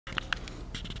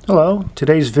Hello,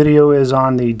 today's video is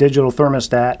on the digital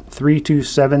thermostat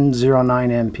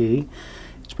 32709MP.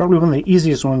 It's probably one of the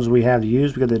easiest ones we have to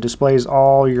use because it displays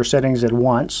all your settings at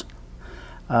once.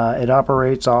 It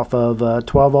operates off of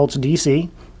 12 volts DC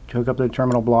to hook up the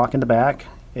terminal block in the back.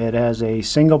 It has a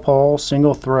single pole,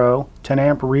 single throw, 10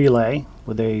 amp relay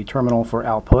with a terminal for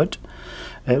output.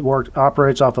 It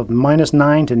operates off of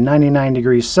 -9 to 99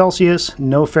 degrees Celsius,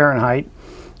 no Fahrenheit.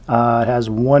 It has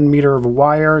 1 meter of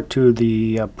wire to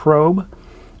the probe,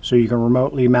 so you can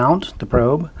remotely mount the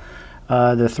probe.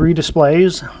 The three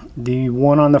displays, the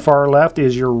one on the far left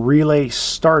is your relay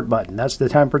start button. That's the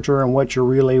temperature in which your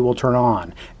relay will turn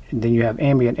on. And then you have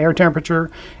ambient air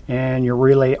temperature and your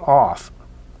relay off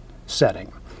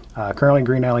setting. Currently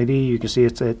green LED, you can see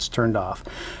it's turned off.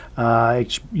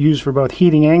 It's used for both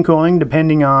heating and cooling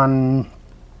depending on,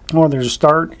 or there's a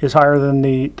start is higher than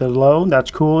the low, that's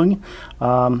cooling,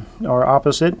 or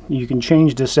opposite. You can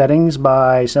change the settings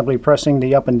by simply pressing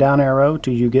the up and down arrow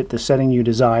till you get the setting you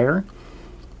desire.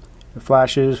 It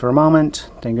flashes for a moment,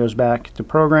 then goes back to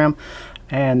program,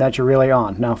 and that's your relay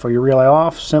on. Now for your relay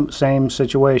off, same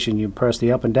situation. You press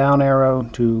the up and down arrow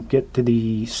to get to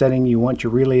the setting you want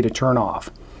your relay to turn off.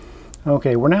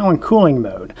 Okay, we're now in cooling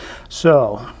mode.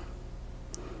 So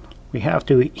we have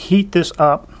to heat this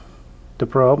up, the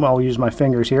probe. I'll use my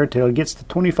fingers here till it gets to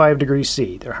 25 degrees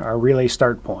C, our relay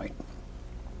start point.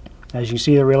 As you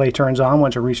see, the relay turns on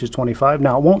once it reaches 25.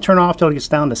 Now it won't turn off till it gets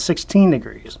down to 16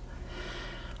 degrees.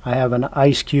 I have an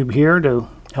ice cube here to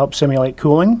help simulate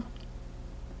cooling.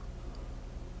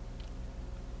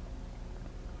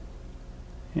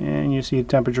 And you see the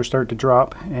temperature start to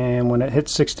drop, and when it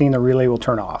hits 16 the relay will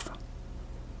turn off.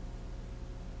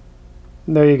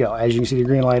 There you go. As you can see the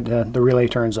green light, the relay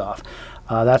turns off.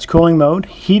 That's cooling mode.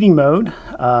 Heating mode,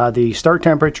 the start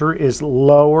temperature is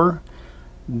lower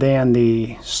than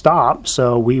the stop,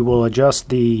 so we will adjust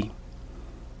the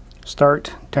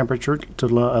start temperature to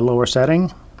a lower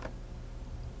setting.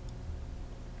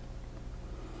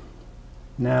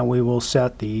 Now we will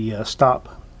set the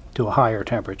stop to a higher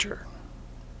temperature.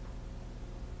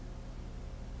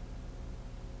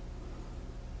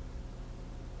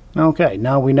 Okay,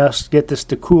 now we must get this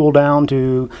to cool down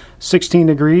to 16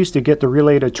 degrees to get the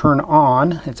relay to turn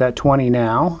on. It's at 20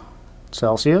 now,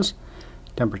 Celsius.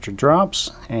 Temperature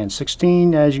drops, and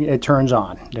 16 as it turns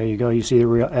on. There you go, you see the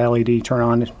LED turn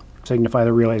on to signify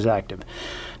the relay is active.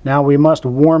 Now we must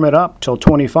warm it up till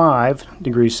 25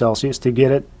 degrees Celsius to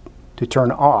get it to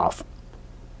turn off.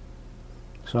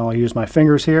 So I'll use my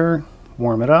fingers here,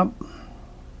 warm it up,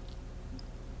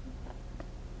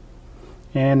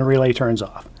 and the relay turns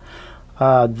off.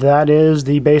 That is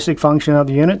the basic function of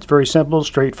the unit. It's very simple,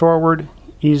 straightforward,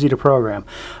 easy to program.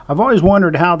 I've always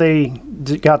wondered how they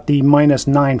got the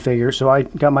 -9 figure, so I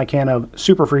got my can of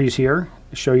Super Freeze here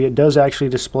to show you it does actually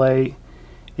display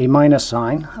a minus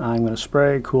sign. I'm going to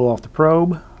spray, cool off the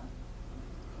probe,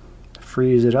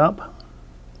 freeze it up,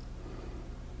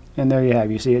 and there you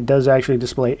have. You see it does actually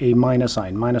display a minus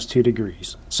sign, -2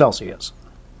 degrees Celsius.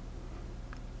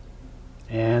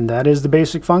 And that is the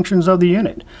basic functions of the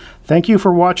unit. Thank you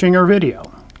for watching our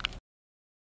video.